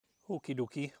Okie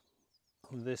dokie,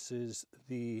 this is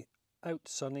the Out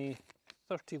Sunny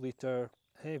 30 litre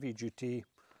heavy duty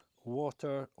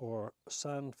water or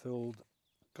sand filled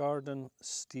garden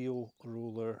steel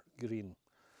roller green,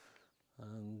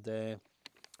 and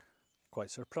quite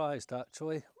surprised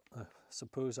actually. I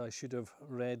suppose I should have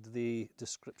read the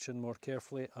description more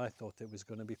carefully. I thought it was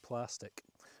going to be plastic,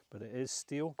 but it is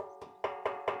steel.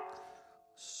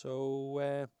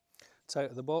 So it's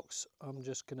out of the box. I'm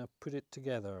just going to put it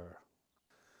together.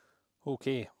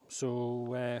 Okay,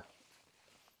 so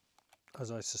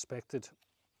as I suspected,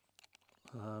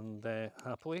 and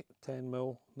happily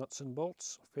 10mm nuts and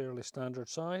bolts, fairly standard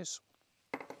size.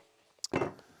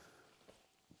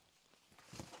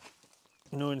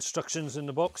 No instructions in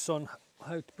the box on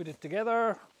how to put it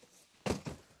together,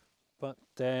 but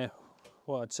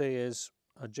what I'd say is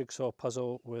a jigsaw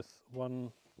puzzle with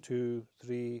 1, 2,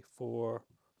 3, 4,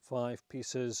 5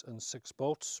 pieces and 6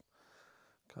 bolts.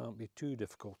 Can't be too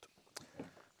difficult.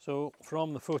 So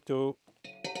from the photo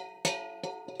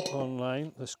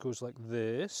online, this goes like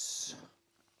this,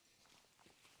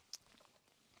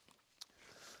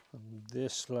 and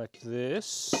this like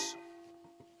this,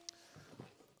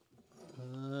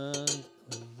 and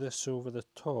this over the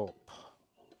top.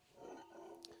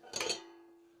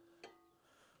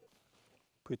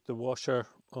 Put the washer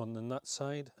on the nut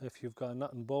side if you've got a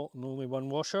nut and bolt and only one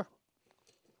washer.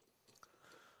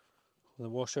 The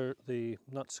washer, the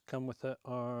nuts come with it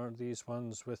are these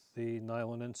ones with the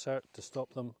nylon insert to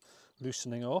stop them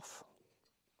loosening off.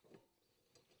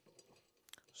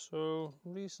 So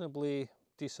reasonably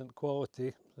decent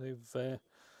quality. They've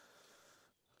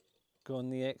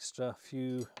gone the extra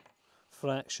few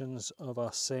fractions of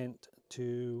a cent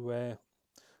to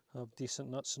have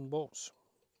decent nuts and bolts,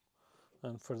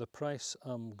 and for the price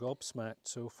I'm gobsmacked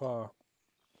so far.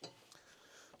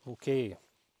 Okay,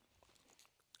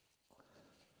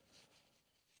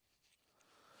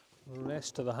 the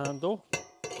rest of the handle.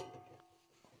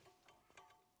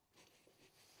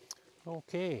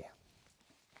 Okay,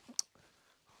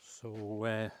 so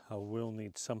I will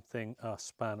need something, a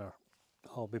spanner.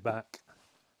 I'll be back.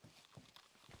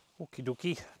 Okie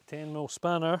dokie, 10mm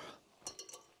spanner.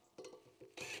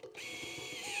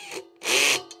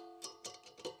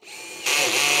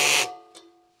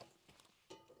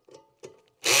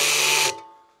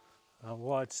 And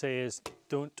what I'd say is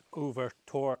don't over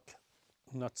torque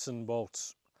nuts and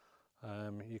bolts.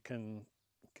 You can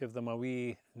give them a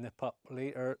wee nip up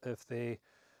later if they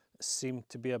seem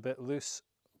to be a bit loose,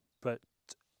 but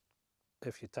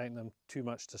if you tighten them too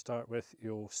much to start with,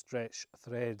 you'll stretch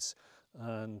threads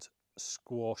and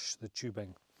squash the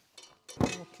tubing.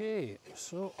 Okay,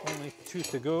 so only 2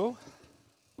 to go.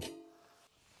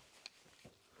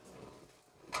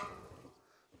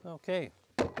 Okay,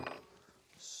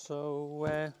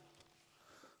 so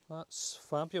that's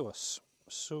fabulous.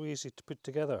 So easy to put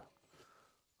together.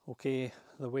 Okay,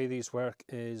 the way these work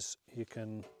is you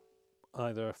can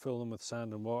either fill them with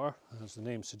sand and water, as the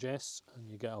name suggests, and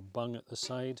you get a bung at the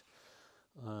side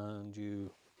and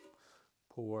you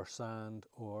pour sand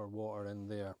or water in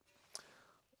there.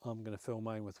 I'm going to fill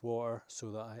mine with water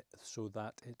so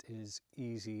that it is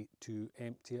easy to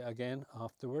empty it again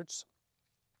afterwards,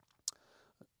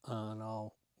 and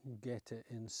I'll get it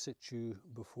in situ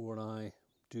before I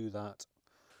do that.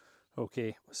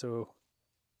 Okay, so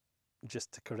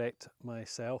just to correct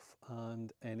myself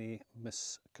and any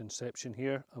misconception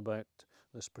here about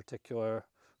this particular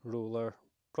roller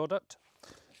product,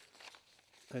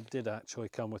 it did actually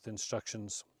come with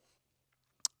instructions,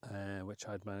 which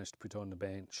I'd managed to put on the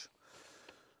bench.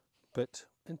 But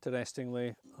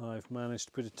interestingly, I've managed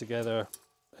to put it together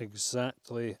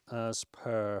exactly as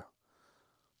per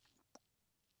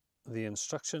the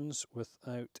instructions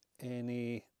without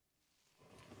any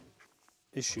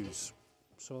issues.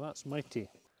 So that's mighty.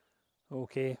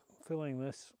 Okay, filling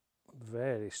this,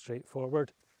 very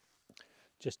straightforward.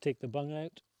 Just take the bung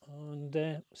out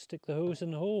and stick the hose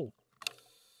in the hole.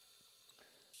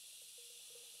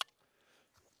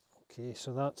 Okay,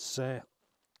 so that's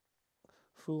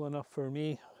full enough for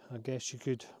me. I guess you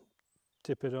could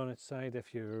tip it on its side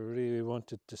if you really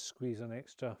wanted to squeeze an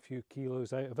extra few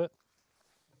kilos out of it.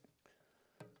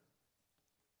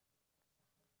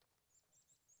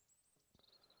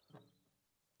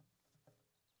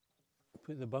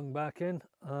 Put the bung back in,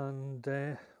 and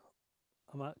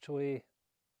I'm actually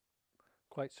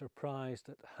quite surprised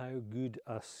at how good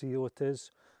a seal it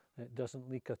is. It doesn't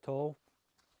leak at all.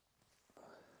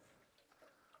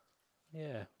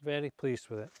 Yeah, very pleased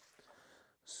with it.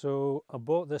 So I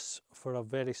bought this for a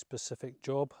very specific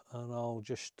job, and I'll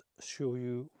just show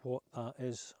you what that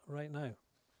is right now.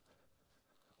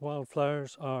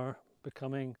 Wildflowers are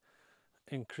becoming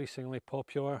increasingly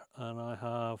popular, and I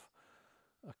have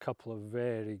a couple of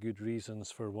very good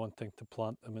reasons for wanting to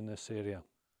plant them in this area.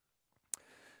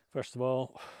 First of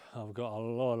all, I've got a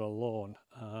lot of lawn,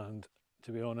 and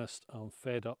to be honest, I'm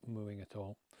fed up mowing it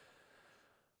all.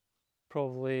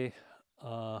 Probably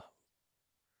a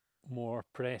more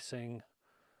pressing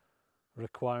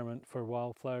requirement for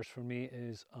wildflowers for me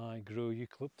is I grow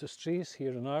eucalyptus trees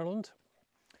here in Ireland,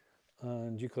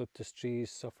 and eucalyptus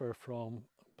trees suffer from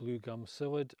blue gum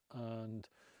psyllid, and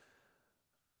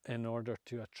in order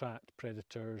to attract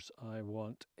predators I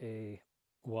want a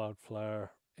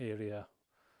wildflower area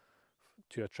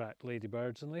to attract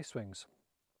ladybirds and lacewings.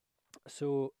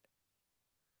 So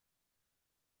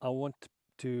I want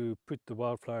to put the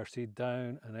wildflower seed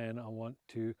down, and then I want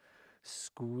to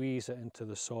squeeze it into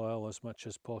the soil as much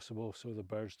as possible so the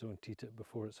birds don't eat it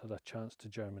before it's had a chance to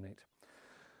germinate.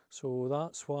 So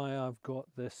that's why I've got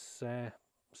this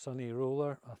sunny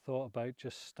roller. I thought about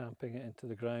just stamping it into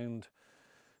the ground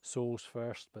soles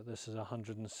first, but this is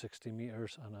 160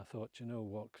 metres, and I thought, you know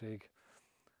what, Craig,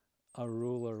 a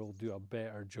roller will do a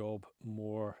better job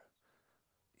more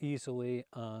easily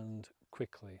and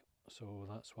quickly. So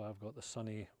that's why I've got the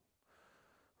sunny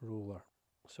roller.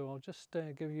 So I'll just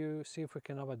see if we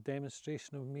can have a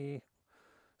demonstration of me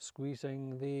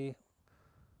squeezing the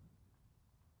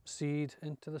seed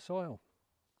into the soil.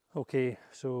 Okay,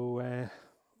 so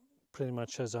pretty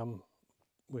much as I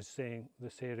was saying,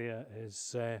 this area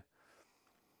is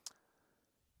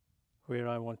where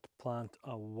I want to plant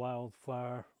a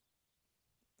wildflower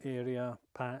area,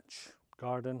 patch,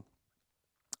 garden.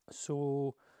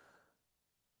 So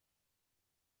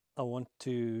I want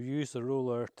to use the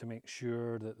roller to make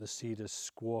sure that the seed is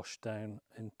squashed down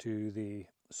into the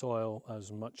soil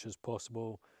as much as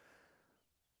possible,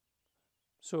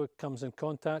 so it comes in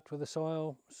contact with the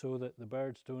soil so that the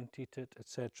birds don't eat it,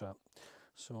 etc.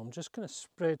 So I'm just going to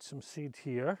spread some seed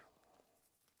here.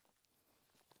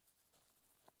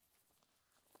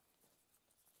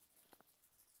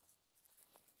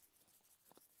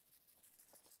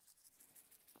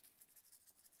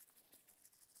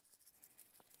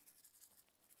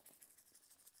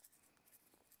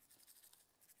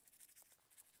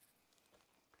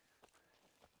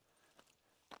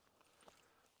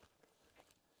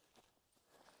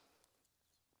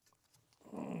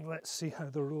 Let's see how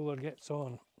the roller gets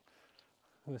on.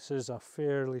 This is a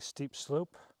fairly steep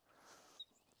slope.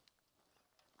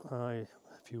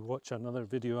 If you watch another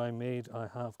video I made, I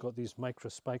have got these micro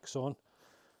spikes on.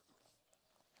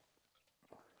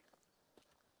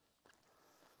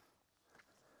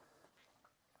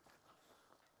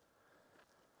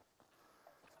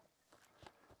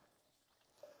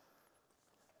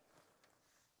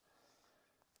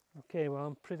 Okay, well,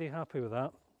 I'm pretty happy with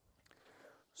that.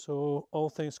 So all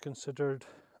things considered,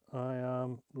 I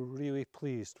am really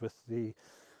pleased with the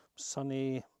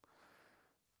sunny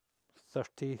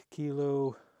 30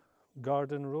 kilo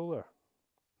garden roller.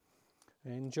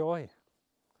 Enjoy.